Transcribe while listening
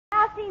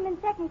Seaman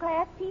Second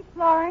Class Pete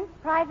Florence,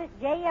 Private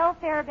J.L.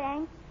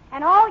 Fairbanks,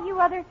 and all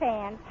you other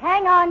fans,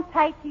 hang on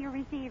tight to your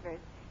receivers.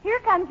 Here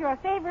comes your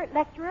favorite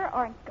lecturer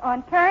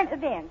on current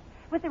events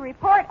with a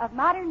report of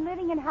modern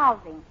living and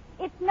housing.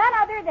 It's none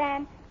other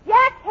than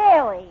Jack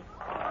Haley.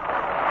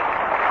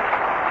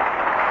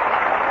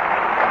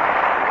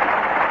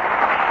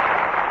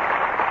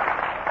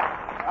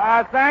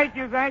 Thank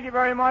you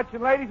very much.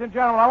 And ladies and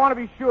gentlemen, I want to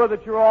be sure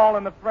that you're all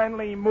in the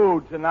friendly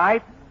mood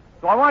tonight.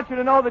 So I want you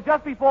to know that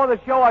just before the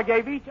show, I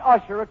gave each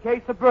usher a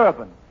case of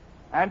bourbon.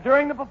 And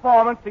during the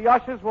performance, the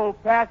ushers will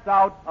pass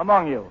out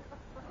among you.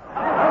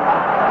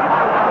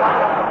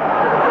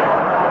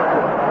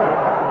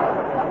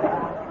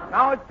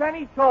 Now, as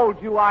Penny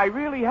told you, I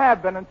really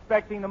have been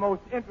inspecting the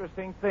most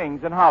interesting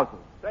things in houses.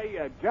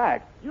 Say,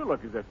 Jack, you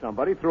look as if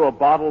somebody threw a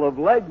bottle of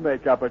leg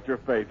makeup at your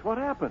face. What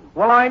happened?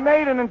 Well, I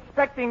made an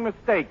inspecting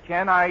mistake,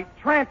 Ken. I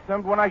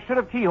transomed when I should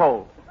have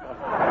keyholed.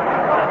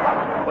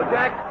 Well,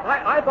 Jack,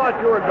 I thought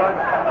you were going...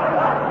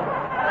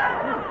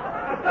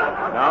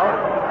 No?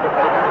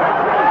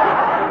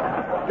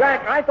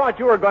 Jack, I thought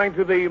you were going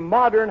to the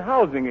modern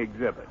housing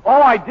exhibit.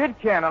 Oh, I did,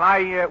 Ken, and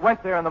I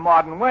went there in the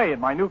modern way in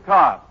my new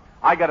car.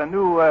 I got a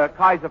new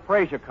Kaiser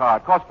Frazier car.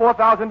 It costs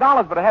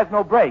 $4,000, but it has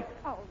no brakes.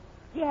 Oh,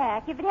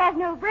 Jack, if it has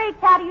no brakes,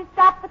 how do you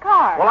stop the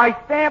car? Well, I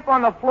stamp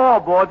on the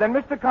floorboard, then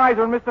Mr.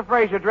 Kaiser and Mr.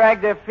 Frazier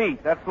drag their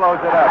feet. That slows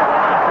it up.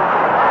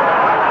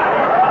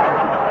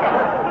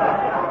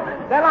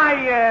 Then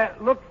I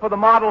looked for the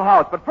model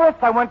house, but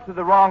first I went to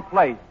the wrong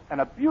place,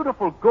 and a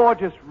beautiful,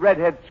 gorgeous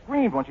redhead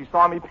screamed when she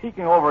saw me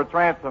peeking over a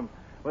transom.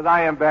 Was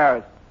I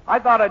embarrassed? I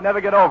thought I'd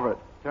never get over it.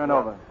 Turn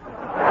over.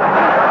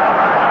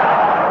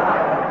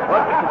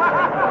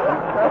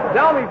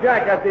 Tell me,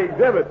 Jack, at the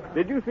exhibit,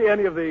 did you see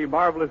any of the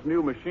marvelous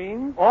new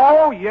machines?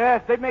 Oh,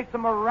 yes. They've made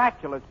some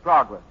miraculous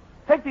progress.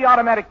 Take the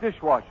automatic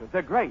dishwashers.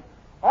 They're great.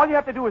 All you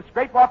have to do is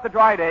scrape off the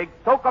dried eggs,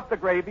 soak up the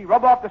gravy,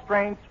 rub off the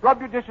stains, scrub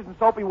your dishes in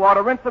soapy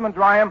water, rinse them and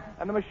dry them,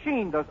 and the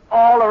machine does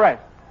all the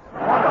rest.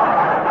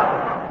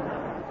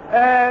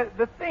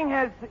 The thing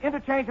has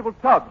interchangeable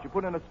tubs. You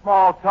put in a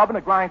small tub and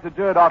it grinds the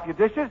dirt off your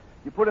dishes.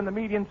 You put in the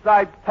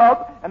medium-sized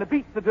tub and it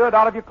beats the dirt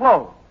out of your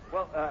clothes.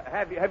 Well,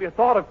 have you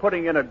thought of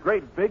putting in a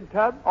great big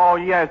tub? Oh,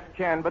 yes,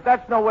 Ken, but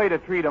that's no way to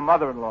treat a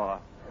mother-in-law.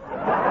 Big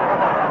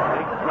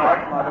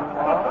smart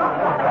mother-in-law.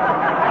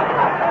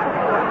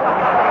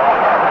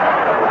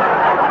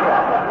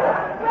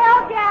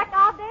 Well, Jack,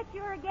 I'll bet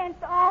you're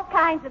against all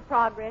kinds of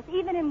progress,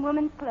 even in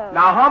women's clothes.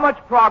 Now, how much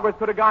progress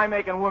could a guy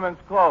make in women's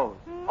clothes?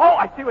 Oh,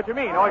 I see what you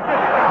mean. Oh,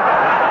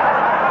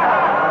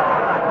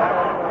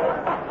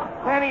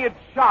 Penny, it's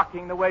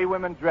shocking the way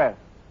women dress.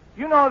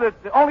 You know that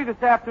only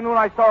this afternoon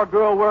I saw a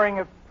girl wearing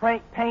a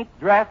paint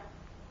dress?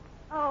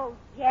 Oh,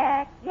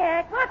 Jack,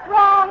 what's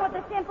wrong with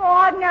the simple,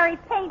 ordinary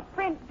paint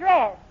print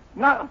dress?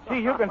 No, gee,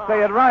 you can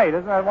say it right.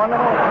 Isn't that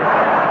wonderful?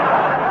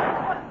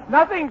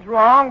 Nothing's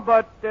wrong,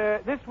 but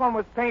this one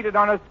was painted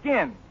on her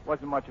skin.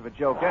 Wasn't much of a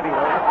joke anyway.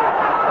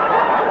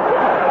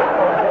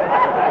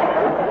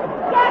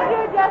 Jack,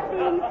 you're just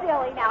being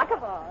silly now.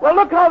 Come on. Well,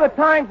 look how the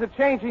times are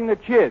changing the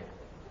kids.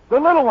 The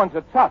little ones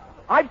are tough.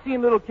 I've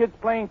seen little kids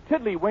playing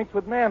tiddlywinks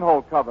with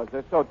manhole covers.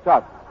 They're so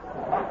tough.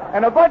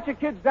 And a bunch of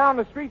kids down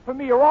the street from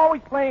me are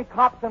always playing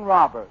cops and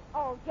robbers.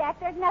 Oh, Jack,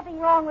 there's nothing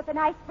wrong with a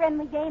nice,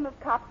 friendly game of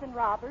cops and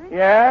robbers.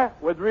 Yeah?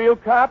 With real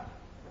cops?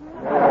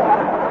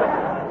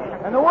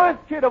 And the worst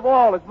kid of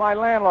all is my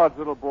landlord's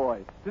little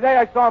boy. Today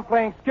I saw him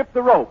playing skip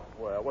the rope.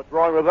 Well, what's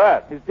wrong with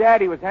that? His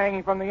daddy was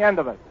hanging from the end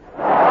of it.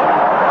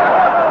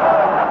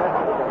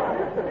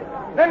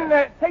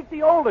 Then take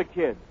the older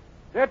kids.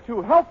 They're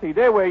too healthy.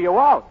 They wear you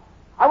out.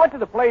 I went to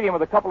the Palladium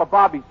with a couple of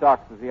Bobby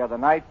Soxers the other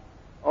night.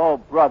 Oh,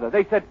 brother.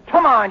 They said,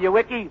 come on, you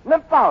wiki.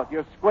 Limp out.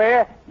 You're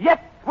square. Yes,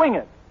 swing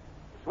it.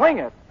 Swing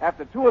it.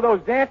 After two of those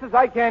dances,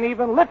 I can't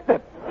even lift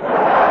it.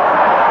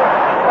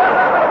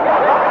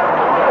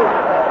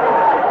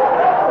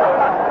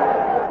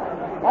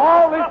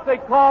 All this they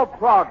call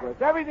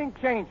progress. Everything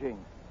changing.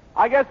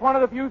 I guess one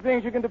of the few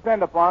things you can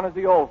depend upon is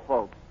the old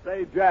folks.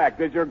 Say, Jack,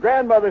 does your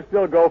grandmother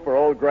still go for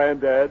old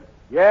granddad?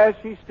 Yes,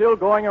 she's still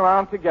going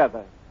around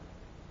together.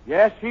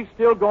 Yes, she's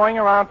still going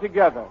around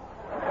together.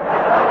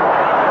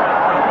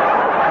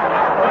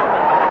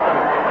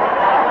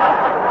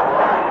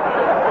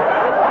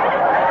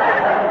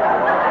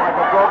 Like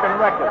a broken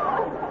record.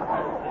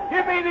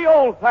 Give me the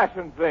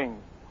old-fashioned things.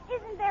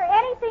 Isn't there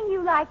anything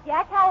you like,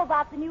 Jack? How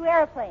about the new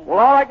airplane? Well,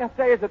 all I can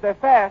say is that they're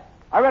fast.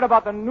 I read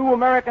about the new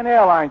American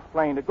Airlines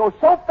plane that goes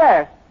so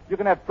fast you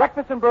can have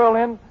breakfast in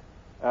Berlin,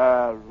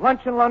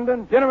 lunch in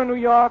London, dinner in New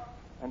York,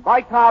 and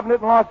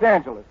bicarbonate in Los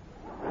Angeles.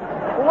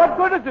 Well, what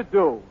good does it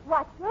do?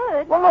 What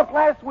good? Well, look,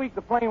 last week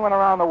the plane went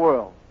around the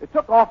world. It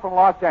took off from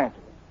Los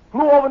Angeles,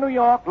 flew over New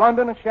York,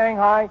 London, and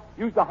Shanghai,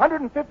 used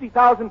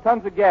 150,000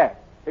 tons of gas.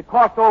 It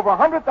cost over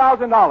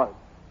 $100,000.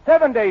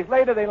 7 days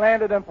later, they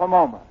landed in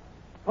Pomona.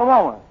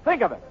 Pomona,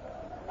 think of it.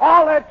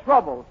 All that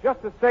trouble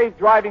just to save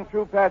driving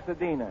through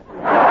Pasadena.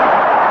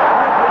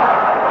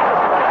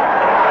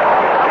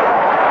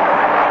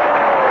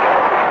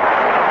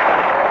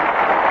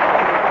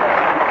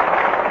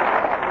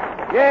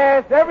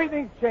 Yes,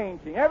 everything's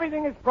changing.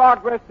 Everything is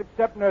progress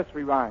except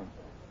nursery rhymes.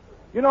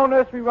 You know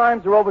nursery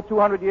rhymes are over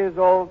 200 years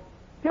old?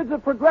 Kids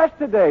have progressed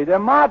today. They're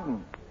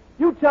modern.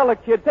 You tell a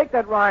kid, take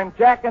that rhyme,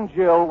 Jack and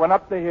Jill went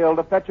up the hill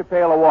to fetch a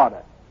pail of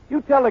water.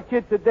 You tell a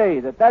kid today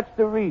that that's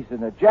the reason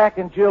that Jack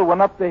and Jill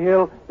went up the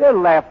hill, they'll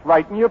laugh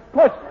right in your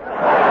puss.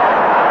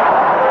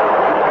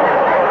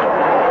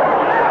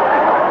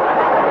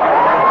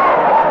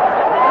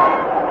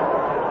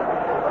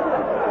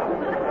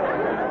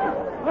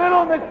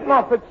 Little Miss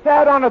Muffet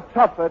sat on a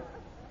tuffet,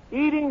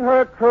 eating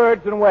her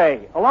curds and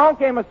whey. Along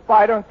came a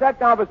spider and sat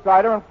down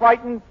beside her and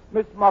frightened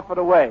Miss Muffet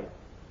away.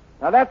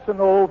 Now that's very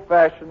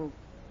old-fashioned.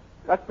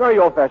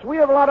 We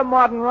have a lot of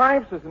modern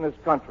rhymesters in this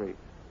country.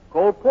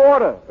 Cole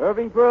Porter,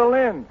 Irving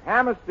Berlin,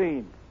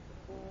 Hammerstein.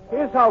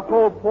 Here's how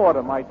Cole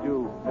Porter might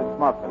do Miss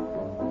Muffet.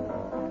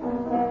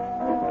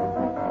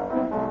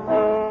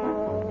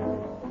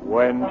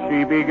 When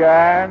she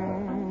began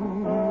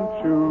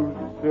to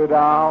sit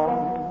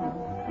down,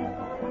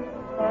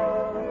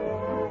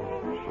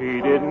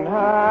 she didn't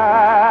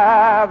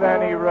have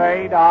any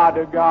radar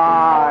to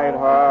guide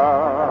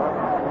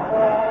her.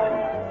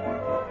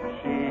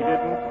 She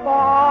didn't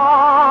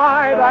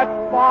spy that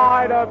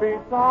spider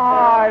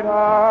beside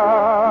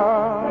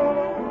her.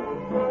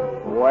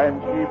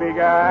 When she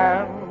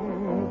began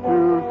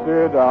to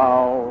sit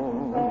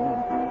down,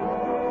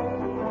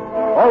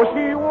 oh,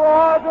 she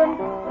wasn't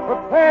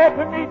prepared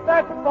to meet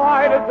that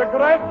spider's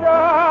aggression.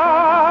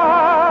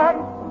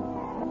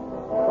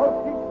 So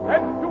she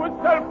said to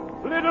herself,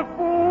 little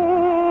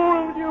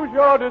fool, use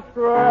your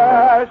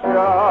discretion.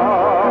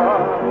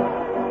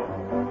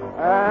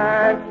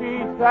 And she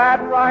sat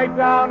right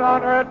down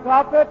on her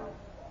tuffet,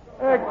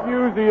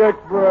 excuse the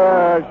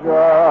expression.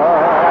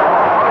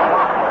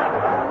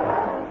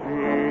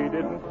 She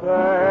didn't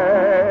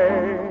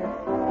say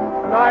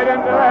night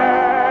and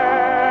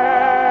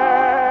day.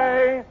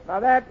 Now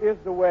that is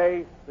the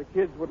way the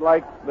kids would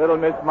like Little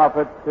Miss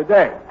Muffet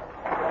today.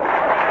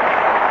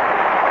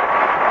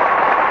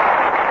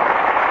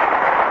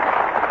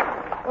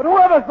 But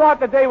whoever thought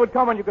the day would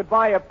come when you could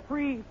buy a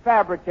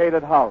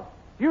prefabricated house?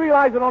 Do you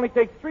realize it only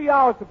takes 3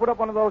 hours to put up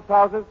one of those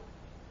houses?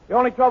 The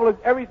only trouble is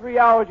every 3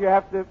 hours you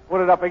have to put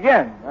it up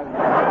again.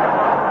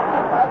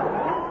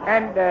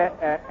 And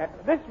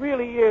this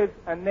really is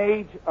an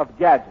age of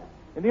gadgets.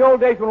 In the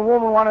old days when a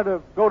woman wanted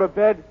to go to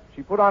bed,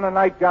 she put on a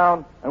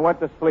nightgown and went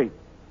to sleep.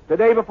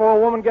 Today, before a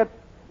woman gets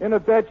into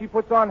bed, she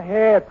puts on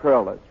hair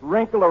curlers,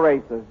 wrinkle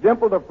erasers,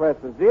 dimple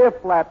depressors, ear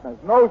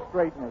flatteners, nose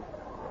straighteners.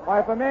 Why,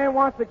 if a man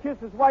wants to kiss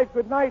his wife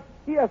goodnight,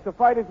 he has to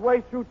fight his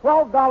way through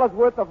 $12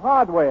 worth of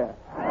hardware.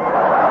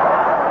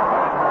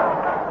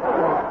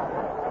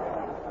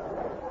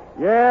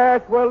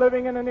 Yes, we're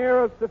living in an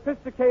era of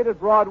sophisticated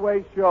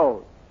Broadway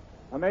shows.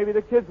 Or maybe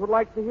the kids would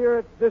like to hear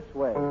it this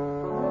way.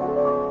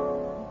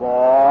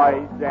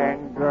 Boys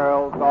and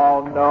girls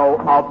all know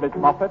of Miss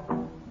Muffet,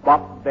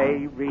 but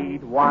they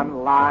read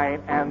one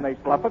line and they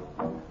slough it.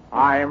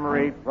 I'm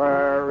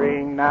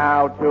referring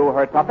now to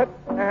her tuffet,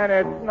 and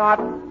it's not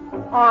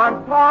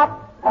on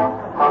top.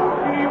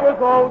 She was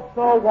oh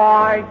so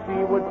wise,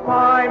 she would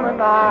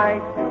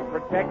simonize to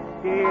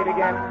protect it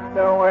against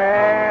the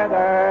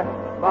weather.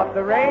 But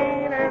the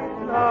rain and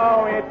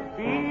snow, it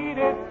beat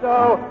it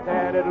so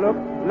that it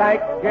looked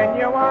like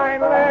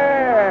genuine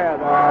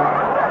leather.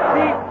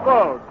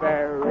 People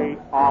very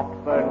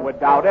often would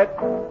doubt it,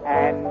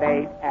 and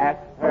they'd ask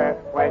her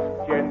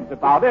questions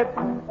about it.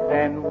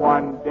 Then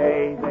one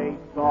day they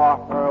saw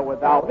her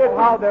without it,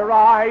 how their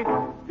eyes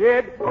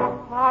did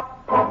pop.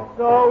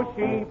 So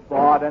she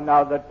bought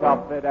another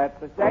tuffet at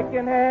the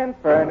second-hand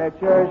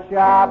furniture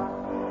shop.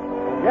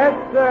 Yes,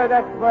 sir,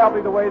 that's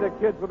probably the way the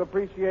kids would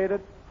appreciate it.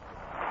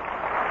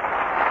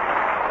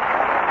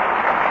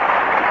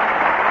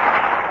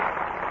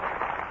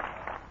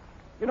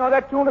 You know,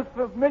 that tune is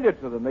familiar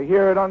to them. They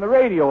hear it on the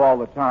radio all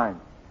the time.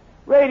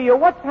 Radio,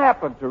 what's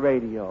happened to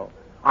radio?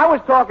 I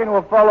was talking to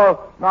a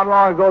fellow not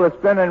long ago that's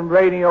been in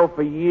radio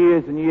for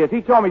years and years.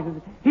 He told me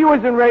he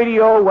was in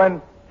radio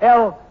when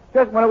it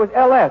was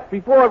LS,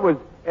 before it was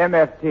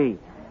MFT.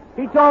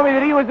 He told me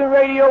that he was in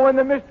radio when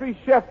the mystery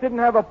chef didn't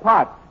have a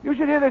pot. You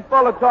should hear this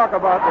fellow talk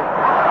about this.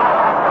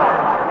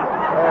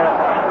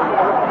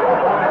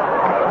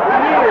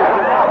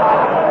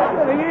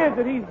 The years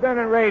that he's been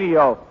in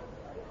radio.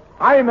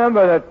 I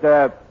remember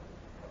that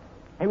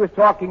he was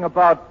talking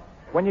about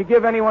when you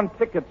give anyone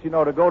tickets, you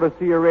know, to go to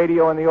see a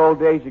radio in the old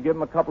days, you give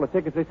them a couple of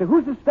tickets. They say,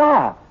 who's the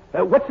star?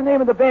 What's the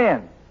name of the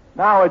band?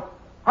 Now it's,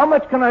 how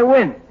much can I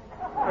win?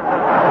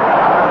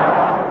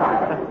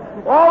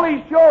 All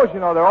these shows, you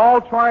know, they're all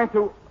trying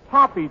to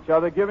top each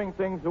other, giving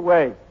things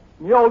away.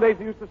 In the old days,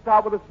 they used to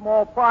start with the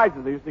small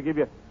prizes. They used to give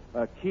you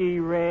a key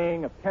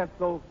ring, a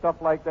pencil,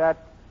 stuff like that.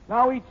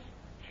 Now each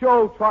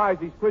show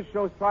these quiz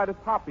shows try to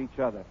top each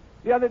other.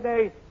 The other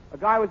day, a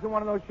guy was in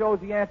one of those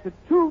shows. He answered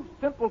 2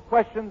 simple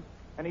questions,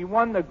 and he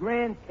won the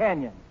Grand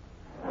Canyon.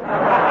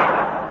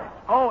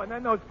 Oh, and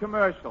then those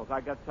commercials. I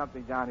got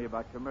something down here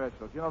about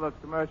commercials. You know those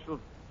commercials?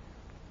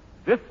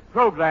 This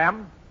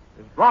program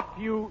is brought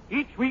to you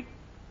each week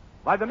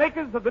by the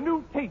makers of the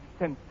new taste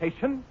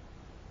sensation,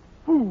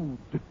 food.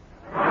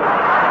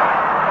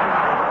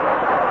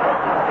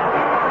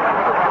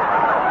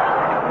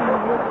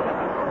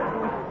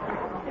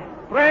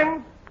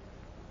 Friends,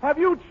 have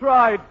you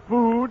tried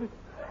food?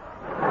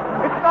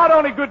 It's not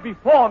only good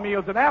before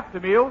meals and after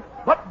meals,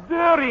 but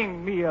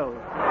during meals.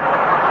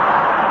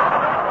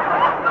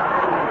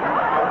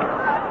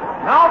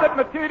 Now that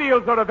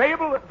materials are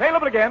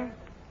available again,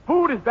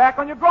 food is back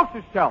on your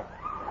grocer's shelf.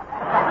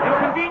 In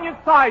convenient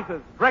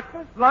sizes,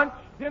 breakfast, lunch,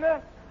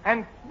 dinner,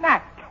 and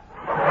snack.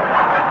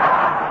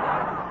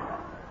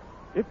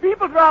 If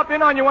people drop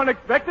in on you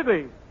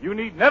unexpectedly, you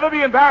need never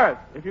be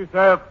embarrassed if you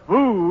serve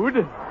food.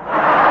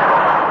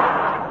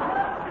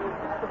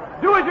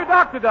 Do as your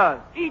doctor does.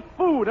 Eat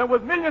food, and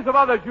with millions of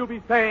others, you'll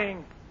be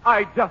saying,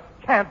 I just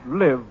can't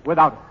live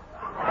without it.